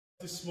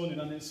This morning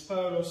and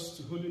inspire us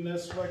to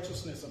holiness,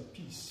 righteousness, and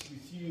peace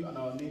with you and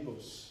our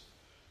neighbors.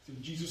 Through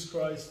Jesus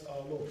Christ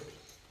our Lord.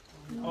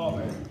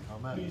 Amen.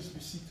 Amen. Please be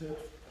seated.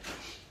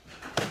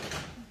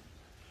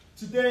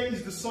 Today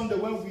is the Sunday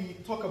when we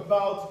talk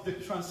about the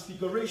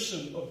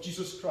transfiguration of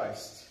Jesus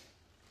Christ.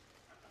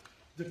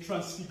 The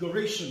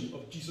transfiguration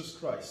of Jesus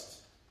Christ.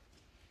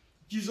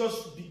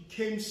 Jesus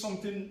became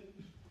something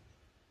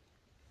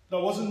that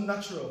wasn't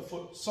natural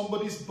for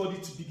somebody's body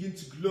to begin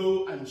to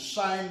glow and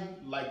shine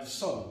like the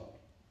sun.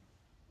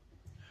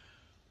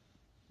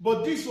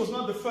 But this was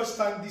not the first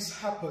time this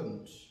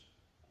happened.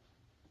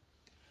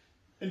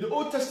 In the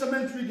Old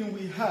Testament reading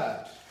we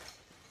had,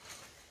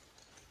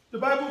 the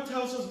Bible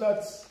tells us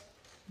that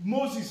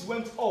Moses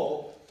went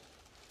up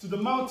to the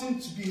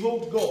mountain to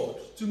behold God,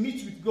 to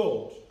meet with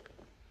God.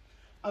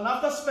 And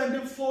after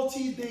spending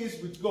 40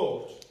 days with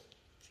God,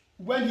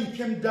 when he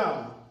came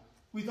down,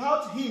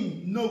 without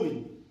him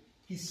knowing,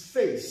 his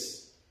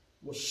face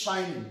was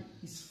shining,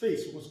 his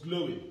face was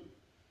glowing.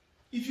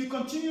 If you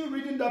continue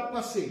reading that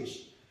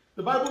passage,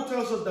 the Bible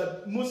tells us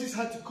that Moses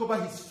had to cover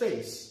his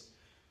face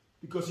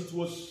because it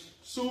was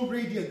so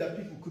radiant that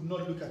people could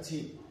not look at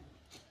him.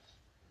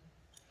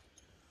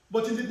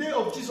 But in the day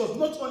of Jesus,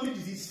 not only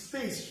did his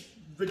face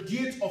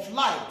radiate of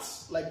light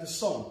like the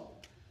sun,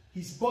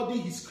 his body,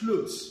 his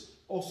clothes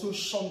also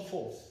shone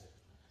forth.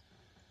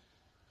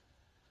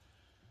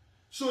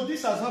 So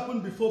this has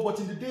happened before, but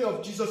in the day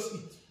of Jesus,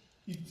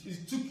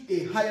 it took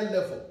a higher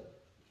level.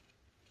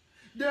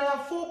 There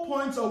are 4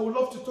 points I would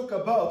love to talk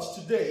about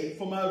today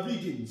from our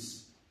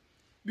readings,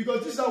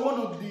 because these are one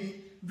of the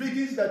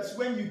readings that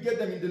when you get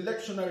them in the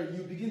lectionary,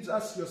 you begin to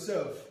ask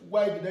yourself,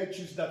 why did I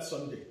choose that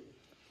Sunday?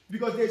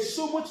 Because there's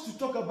so much to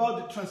talk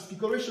about the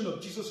transfiguration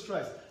of Jesus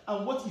Christ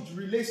and what it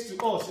relates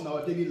to us in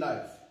our daily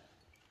life.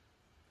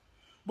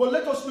 But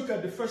let us look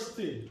at the first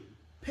thing,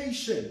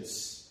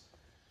 patience.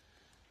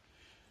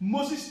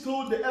 Moses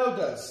told the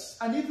elders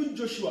and even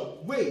Joshua,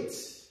 wait,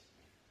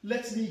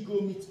 let me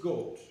go meet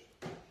God.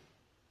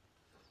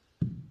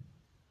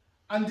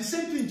 And the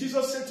same thing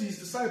Jesus said to his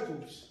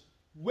disciples,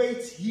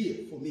 wait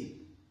here for me.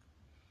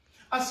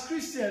 As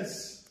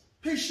Christians,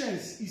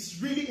 patience is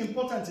really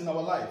important in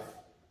our life.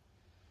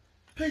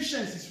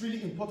 Patience is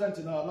really important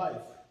in our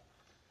life.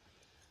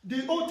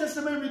 The Old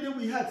Testament reading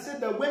we had said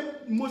that when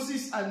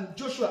Moses and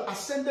Joshua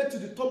ascended to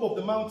the top of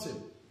the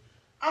mountain,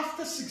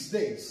 after 6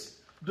 days,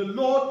 the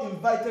Lord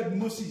invited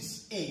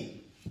Moses in.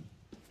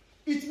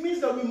 It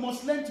means that we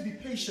must learn to be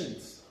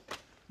patient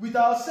with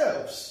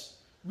ourselves,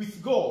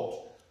 with God,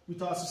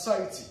 with our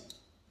society.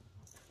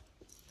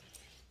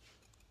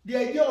 The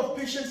idea of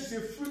patience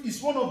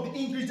is one of the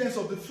ingredients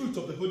of the fruit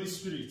of the Holy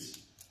Spirit,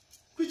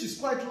 which is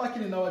quite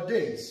lacking in our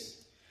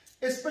days,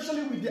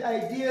 especially with the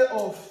idea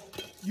of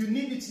you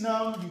need it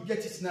now, you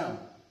get it now.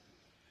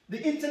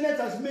 The internet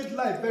has made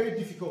life very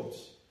difficult.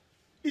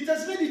 It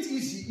has made it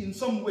easy in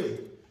some way,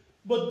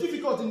 but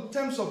difficult in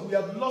terms of we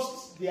have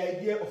lost the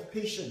idea of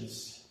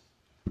patience.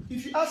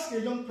 If you ask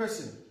a young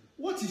person,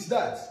 what is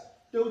that?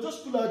 They will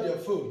just pull out their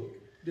phone.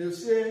 They'll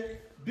say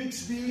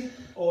Bixby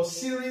or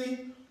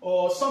Siri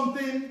or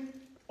something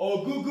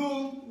or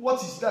Google,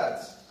 what is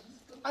that?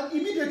 And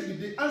immediately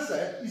the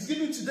answer is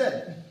given to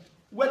them.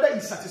 Whether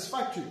it's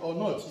satisfactory or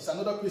not is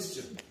another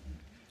question.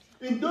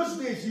 In those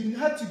days, you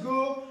had to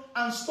go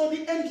and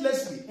study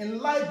endlessly in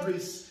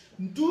libraries,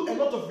 do a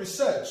lot of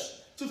research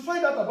to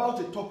find out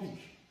about a topic.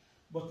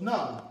 But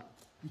now,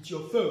 with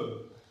your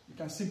phone, you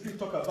can simply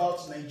talk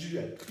about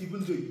Nigeria,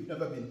 even though you've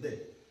never been there.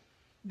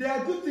 There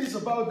are good things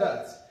about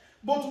that.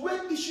 But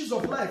when issues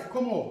of life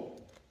come up,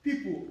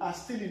 people are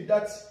still in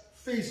that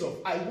phase of,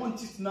 I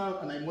want it now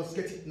and I must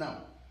get it now.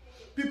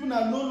 People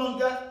are no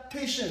longer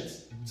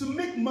patient to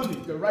make money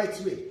the right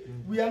way.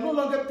 We are no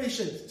longer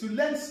patient to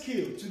learn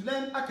skill, to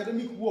learn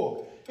academic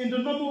work in the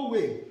normal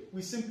way.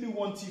 We simply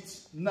want it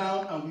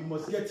now and we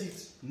must get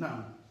it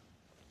now.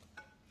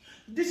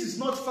 This is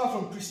not far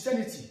from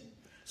Christianity.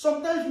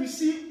 Sometimes we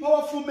see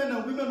powerful men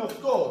and women of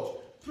God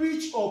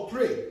preach or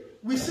pray.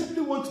 We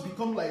simply want to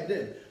become like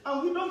them.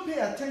 And we don't pay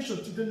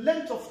attention to the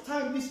length of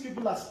time these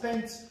people have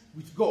spent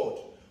with God.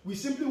 We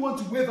simply want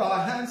to wave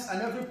our hands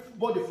and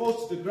everybody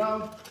falls to the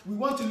ground. We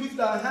want to lift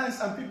our hands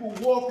and people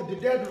walk, the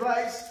dead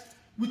rise,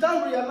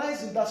 without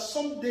realizing that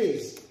some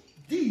days,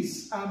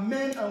 these are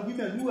men and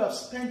women who have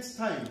spent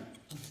time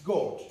with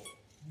God,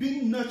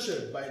 being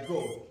nurtured by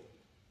God.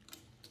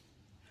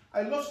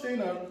 I love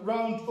staying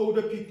around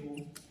older people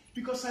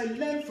because I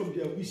learn from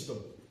their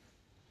wisdom.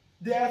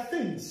 There are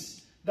things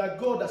that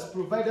God has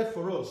provided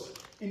for us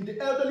in the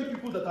elderly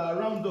people that are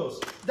around us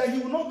that He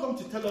will not come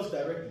to tell us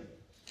directly.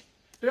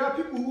 There are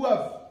people who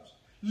have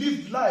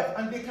lived life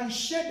and they can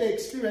share their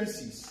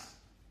experiences.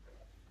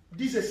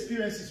 These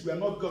experiences were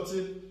not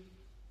gotten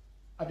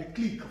at the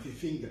click of a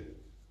finger.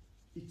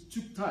 It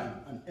took time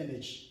and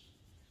energy.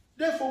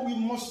 Therefore, we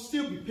must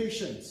still be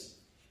patient.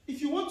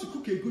 If you want to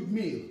cook a good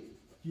meal,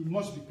 you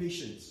must be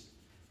patient.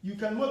 You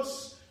cannot...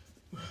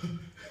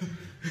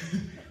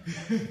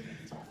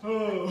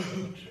 Oh,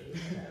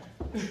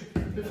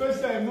 the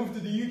first time I moved to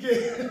the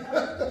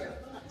UK,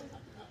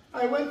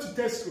 I went to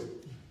Tesco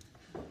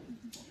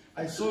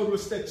I saw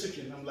roasted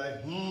chicken. I'm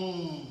like,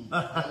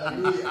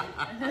 hallelujah.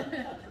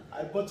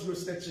 I bought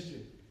roasted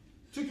chicken.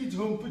 Took it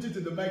home, put it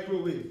in the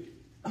microwave,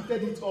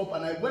 heated it up,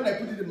 and when I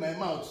put it in my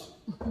mouth,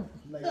 I'm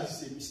like,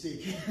 this is a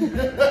mistake.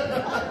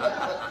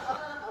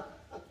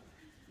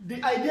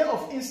 The idea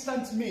of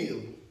instant meal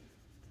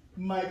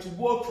might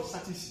work for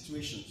certain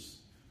situations.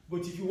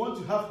 But if you want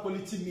to have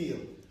quality meal,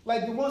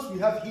 like the ones we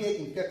have here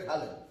in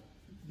Kirkhallen,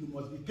 you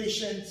must be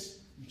patient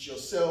with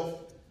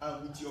yourself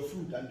and with your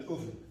food and the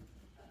oven.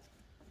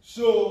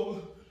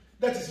 So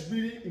that is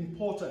really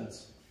important.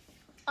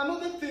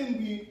 Another thing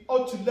we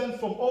ought to learn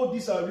from all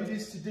these our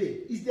readings today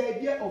is the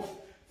idea of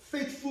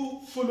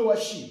faithful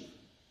followership.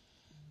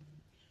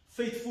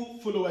 Faithful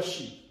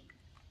followership.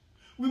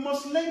 We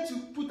must learn to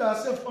put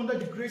ourselves under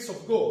the grace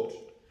of God,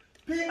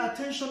 pay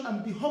attention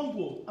and be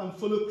humble and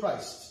follow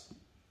Christ.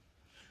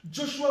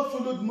 Joshua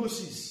followed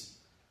Moses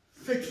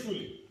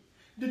faithfully.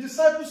 The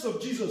disciples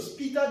of Jesus,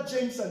 Peter,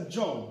 James, and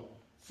John,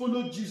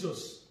 followed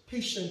Jesus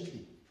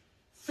patiently,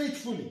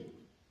 faithfully,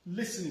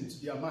 listening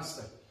to their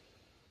master.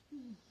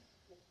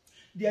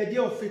 The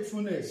idea of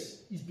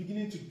faithfulness is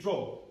beginning to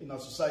drop in our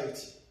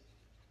society,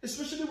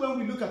 especially when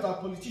we look at our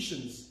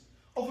politicians,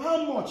 of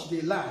how much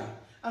they lie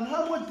and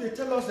how much they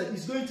tell us that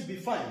it's going to be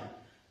fine.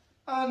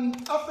 And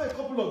after a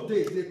couple of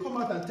days, they come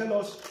out and tell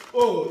us,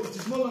 oh, it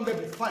is no longer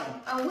be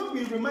fine. And when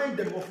we remind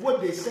them of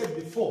what they said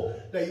before,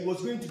 that it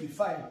was going to be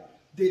fine,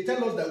 they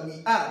tell us that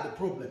we are the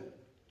problem.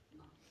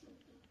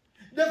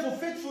 Therefore,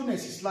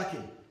 faithfulness is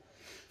lacking.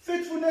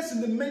 Faithfulness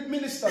in the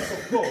ministers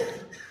of God.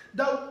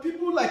 That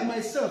people like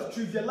myself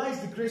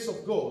trivialize the grace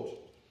of God.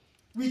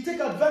 We take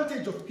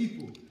advantage of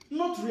people,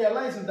 not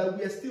realizing that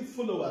we are still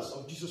followers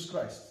of Jesus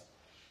Christ.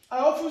 I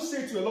often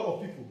say to a lot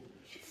of people,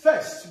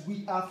 first,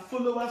 we are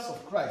followers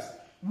of Christ.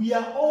 We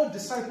are all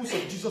disciples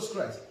of Jesus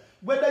Christ.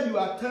 Whether you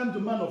are termed a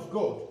man of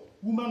God,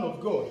 woman of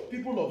God,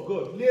 people of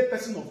God, lay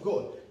person of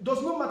God,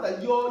 does not matter.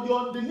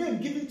 The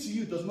name given to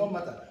you does not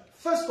matter.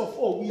 First of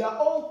all, we are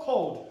all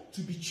called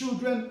to be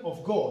children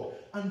of God,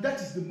 and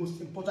that is the most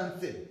important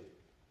thing.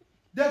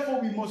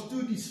 Therefore, we must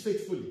do this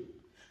faithfully.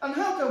 And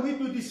how can we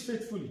do this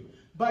faithfully?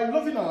 By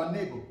loving our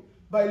neighbor,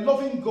 by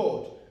loving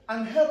God,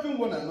 and helping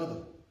one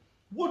another.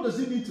 What does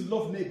it mean to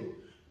love neighbor?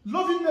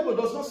 Loving neighbor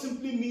does not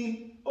simply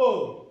mean,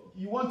 oh,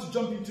 you want to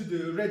jump into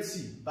the Red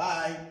Sea.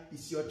 Bye,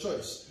 it's your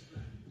choice.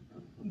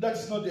 That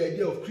is not the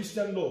idea of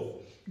Christian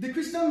love. The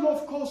Christian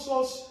love calls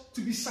us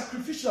to be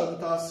sacrificial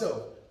with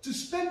ourselves, to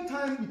spend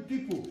time with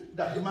people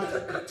that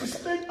matter, to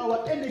spend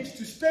our energy,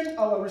 to spend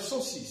our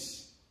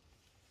resources,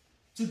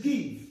 to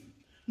give.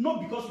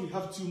 Not because we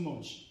have too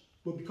much,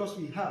 but because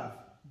we have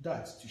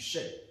that to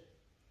share.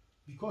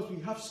 Because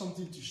we have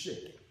something to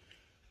share.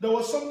 There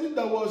was something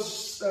that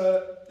was,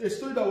 a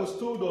story that was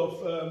told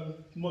of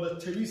Mother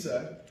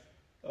Teresa,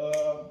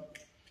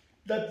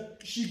 that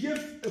she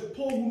gave a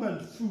poor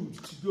woman food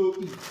to go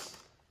eat.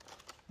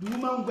 The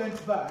woman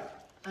went back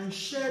and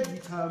shared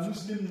with her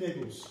Muslim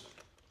neighbors.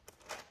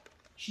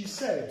 She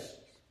said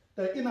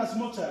that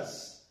inasmuch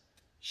as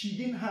she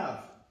didn't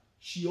have,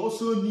 she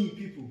also knew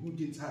people who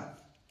didn't have.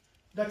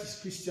 That is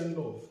Christian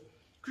love.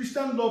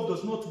 Christian love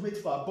does not wait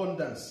for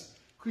abundance.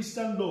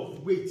 Christian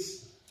love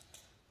waits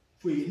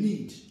for a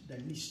need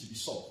that needs to be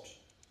solved.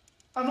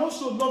 And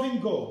also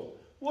loving God.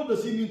 What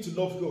does it mean to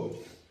love God?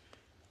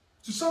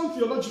 To sound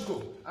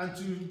theological and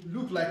to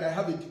look like I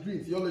have a degree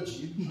in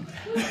theology,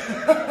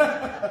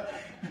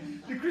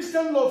 the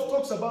Christian love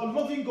talks about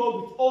loving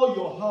God with all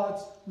your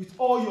heart, with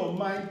all your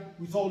mind,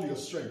 with all your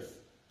strength.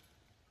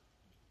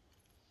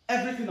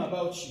 Everything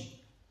about you.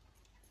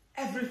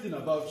 Everything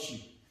about you.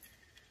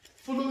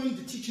 Following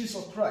the teachings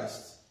of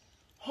Christ.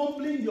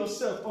 Humbling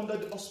yourself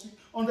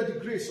under the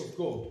grace of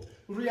God.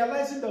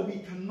 Realizing that we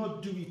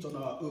cannot do it on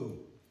our own.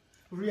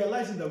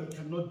 Realizing that we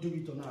cannot do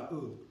it on our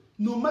own.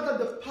 No matter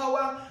the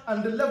power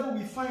and the level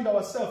we find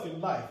ourselves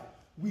in life,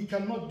 we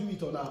cannot do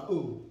it on our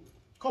own.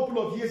 A couple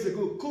of years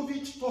ago,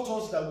 COVID taught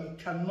us that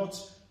we cannot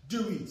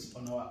do it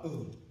on our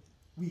own.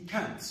 We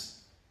can't.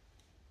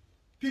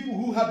 People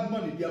who had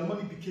money, their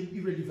money became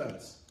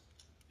irrelevant.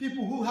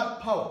 People who had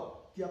power,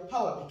 their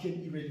power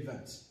became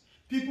irrelevant.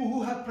 People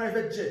who had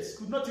private jets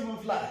could not even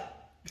fly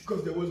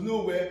because there was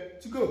nowhere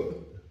to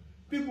go.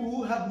 People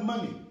who had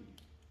money,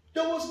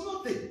 there was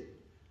nothing.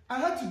 I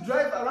had to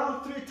drive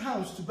around 3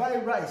 towns to buy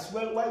rice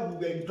while we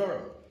were in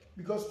Durham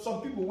because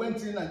some people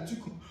went in and took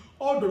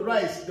all the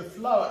rice, the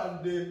flour,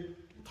 and the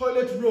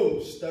toilet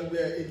rolls that were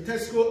in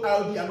Tesco,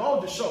 Aldi, and all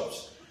the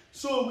shops.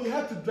 So we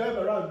had to drive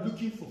around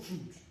looking for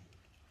food.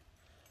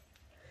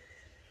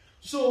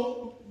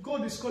 So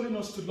God is calling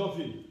us to love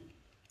Him,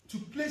 to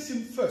place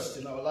Him first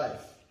in our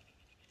life.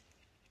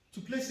 To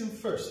place Him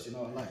first in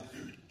our life.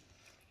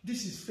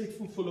 This is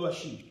faithful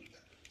followership,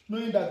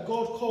 knowing that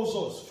God calls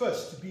us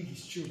first to be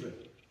His children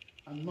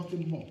and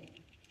nothing more.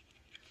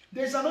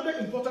 There's another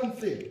important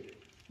thing,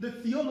 the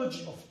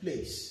theology of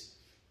place.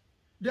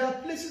 There are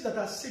places that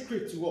are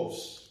sacred to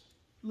us,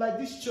 like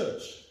this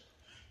church.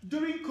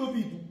 During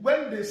COVID,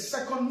 when the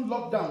second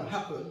lockdown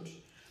happened,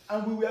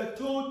 and we were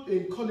told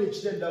in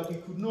college then that we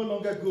could no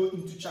longer go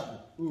into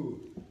chapel.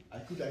 Ooh,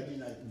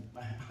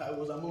 I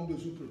was among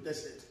those who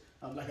protested.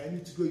 I'm like, I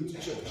need to go into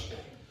church.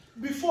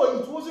 Before,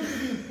 it wasn't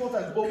really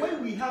important, but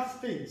when we have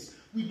things,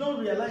 we don't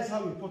realize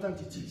how important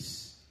it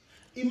is.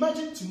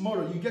 Imagine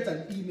tomorrow you get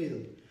an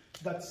email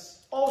that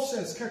All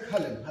Saints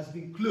Kirkhalem has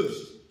been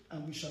closed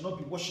and we shall not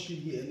be worshiping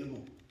here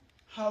anymore.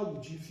 How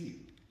would you feel?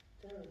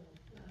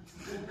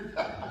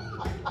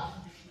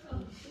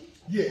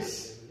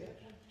 Yes,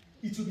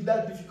 it will be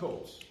that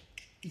difficult.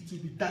 It will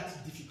be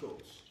that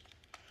difficult.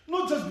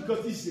 Not just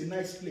because this is a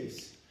nice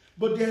place,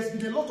 but there has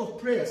been a lot of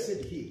prayer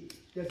said here.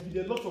 There has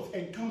been a lot of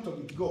encounter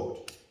with God.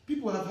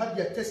 People have had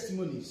their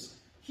testimonies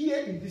here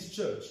in this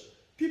church.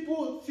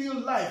 People feel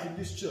life in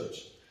this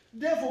church.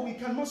 Therefore, we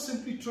cannot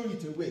simply throw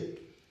it away.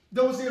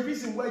 There was a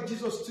reason why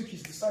Jesus took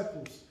his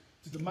disciples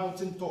to the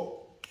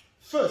mountaintop.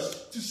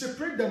 First, to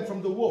separate them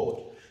from the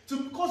world,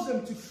 to cause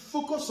them to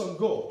focus on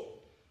God.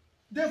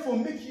 Therefore,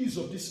 make use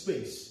of this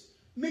space.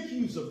 Make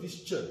use of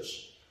this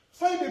church.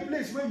 Find a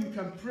place where you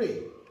can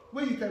pray,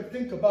 where you can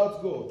think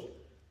about God,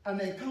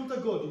 and encounter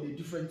God in a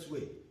different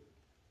way.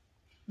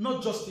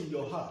 Not just in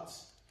your heart,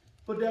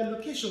 but there are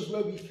locations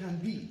where we can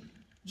be,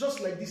 just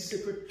like this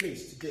sacred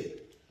place today,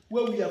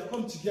 where we have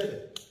come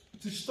together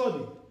to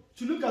study,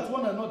 to look at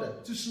one another,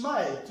 to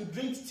smile, to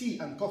drink tea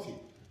and coffee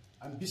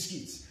and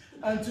biscuits,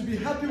 and to be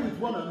happy with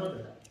one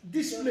another.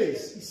 This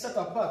place is set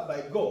apart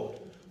by God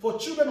for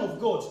children of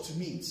God to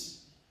meet,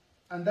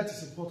 and that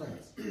is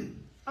important.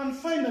 And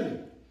finally,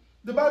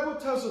 the Bible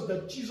tells us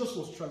that Jesus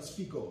was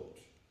transfigured.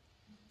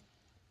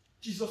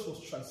 Jesus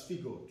was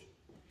transfigured.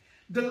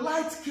 The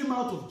light came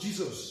out of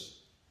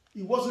Jesus.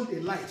 It wasn't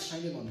a light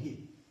shining on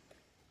him.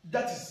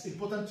 That is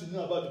important to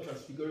know about the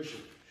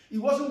transfiguration. It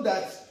wasn't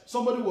that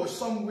somebody was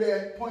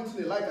somewhere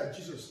pointing a light at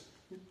Jesus,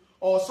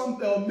 or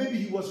maybe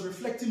he was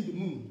reflecting the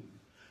moon.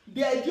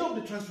 The idea of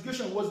the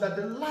transfiguration was that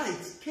the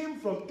light came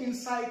from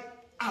inside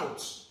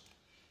out.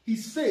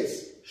 His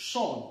face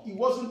shone. It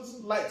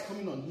wasn't light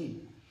coming on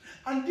him.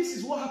 And this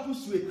is what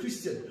happens to a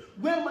Christian.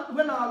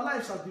 When our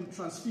lives have been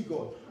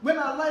transfigured, when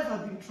our life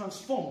has been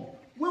transformed,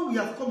 when we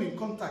have come in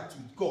contact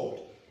with God,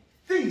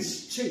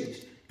 things change.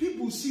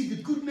 People see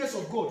the goodness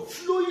of God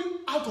flowing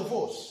out of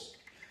us.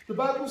 The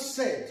Bible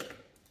said,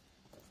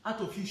 out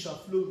of you shall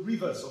flow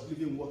rivers of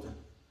living water.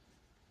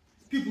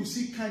 People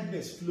see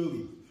kindness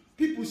flowing.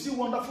 People see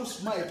wonderful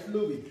smile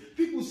flowing.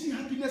 People see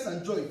happiness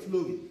and joy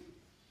flowing.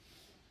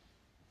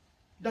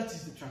 That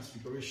is the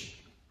transfiguration.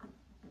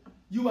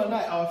 You and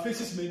I, our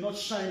faces may not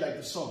shine like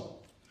the sun,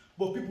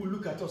 but people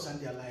look at us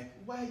and they're like,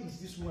 why is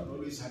this woman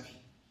always happy?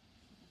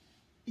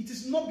 It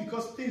is not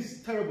because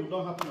things terrible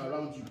don't happen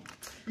around you.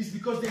 It's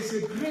because there's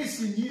a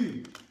grace in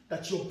you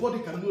that your body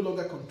can no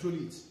longer control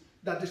it.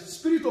 That the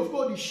Spirit of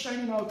God is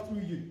shining out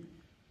through you.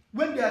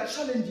 When there are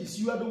challenges,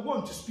 you are the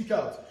one to speak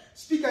out.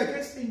 Speak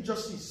against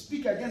injustice.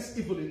 Speak against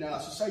evil in our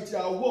society,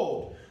 our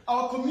world,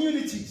 our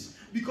communities.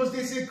 Because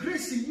there's a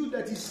grace in you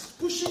that is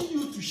pushing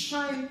you to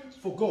shine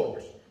for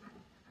God.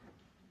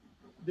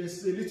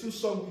 There's a little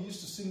song we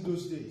used to sing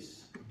those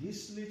days.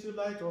 This little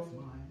light of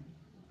mine,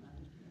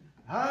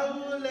 I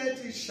will let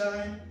it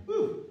shine.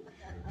 Woo.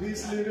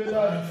 This little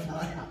light of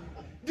mine.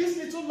 This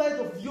little light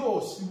of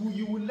yours,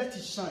 you will let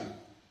it shine.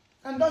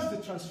 And that's the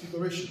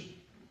transfiguration.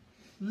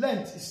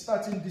 Lent is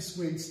starting this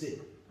Wednesday.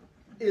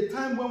 A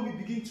time when we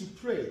begin to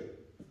pray,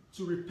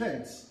 to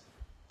repent,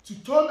 to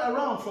turn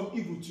around from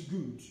evil to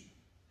good.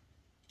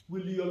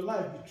 Will your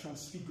life be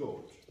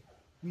transfigured?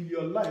 Will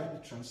your life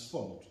be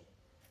transformed?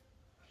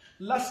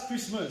 Last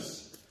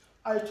Christmas,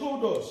 I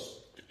told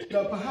us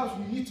that perhaps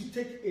we need to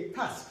take a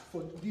task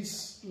for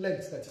this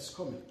Lent that is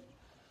coming.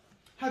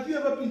 Have you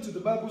ever been to the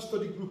Bible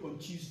study group on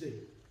Tuesday?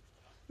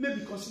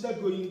 Maybe consider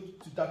going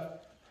to that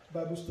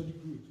Bible study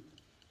group.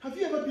 Have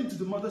you ever been to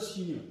the Mothers'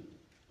 Union?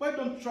 Why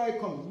don't try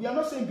coming? We are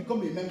not saying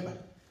become a member.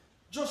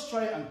 Just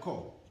try and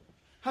come.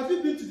 Have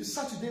you been to the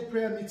Saturday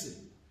prayer meeting?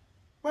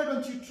 Why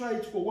don't you try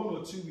it for 1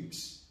 or 2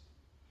 weeks?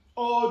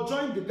 Or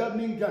join the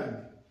gardening gang?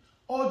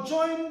 Or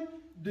join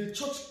the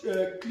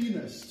church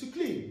cleaners to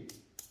clean?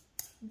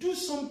 Do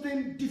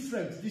something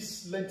different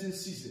this Lenten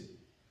season.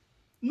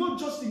 Not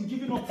just in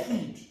giving up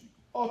food,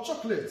 or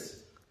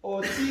chocolates,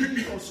 or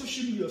TV, or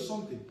social media or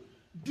something.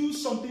 Do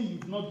something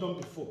you've not done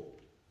before.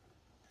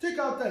 Take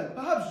out time.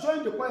 Perhaps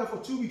join the choir for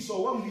 2 weeks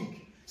or 1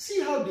 week.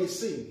 See how they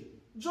sing.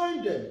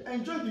 Join them.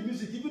 Enjoy the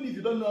music even if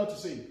you don't know how to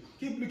sing.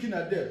 Keep looking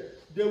at them.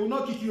 They will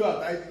not kick you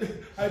out.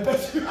 I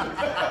bet you.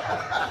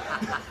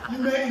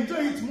 You may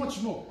enjoy it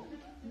much more.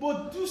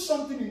 But do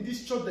something in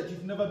this church that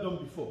you've never done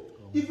before.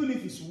 Even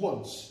if it's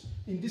once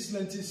in this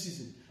Lenten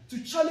season.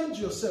 To challenge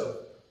yourself.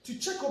 To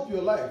check up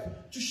your life.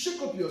 To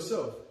shake up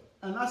yourself.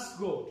 And ask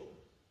God,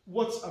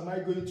 what am I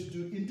going to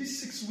do in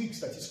these 6 weeks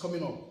that is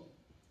coming up?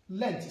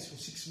 Lent is for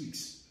 6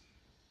 weeks.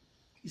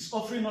 It's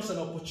offering us an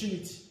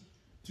opportunity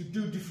to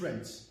do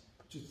different,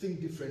 to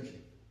think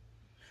differently.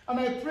 And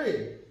I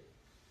pray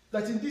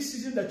that in this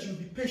season that you'll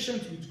be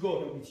patient with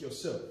God and with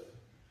yourself.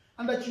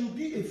 And that you'll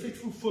be a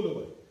faithful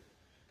follower.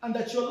 And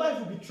that your life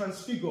will be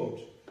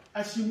transfigured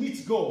as you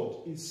meet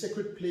God in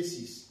sacred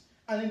places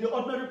and in the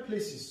ordinary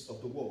places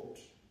of the world.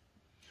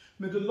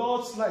 May the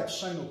Lord's light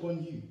shine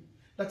upon you,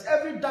 that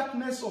every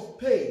darkness of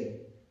pain,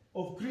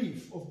 of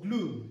grief, of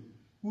gloom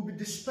will be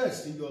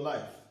dispersed in your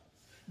life.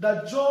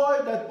 That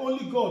joy that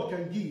only God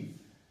can give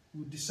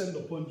will descend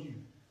upon you.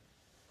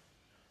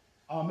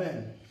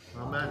 Amen.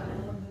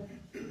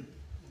 Amen.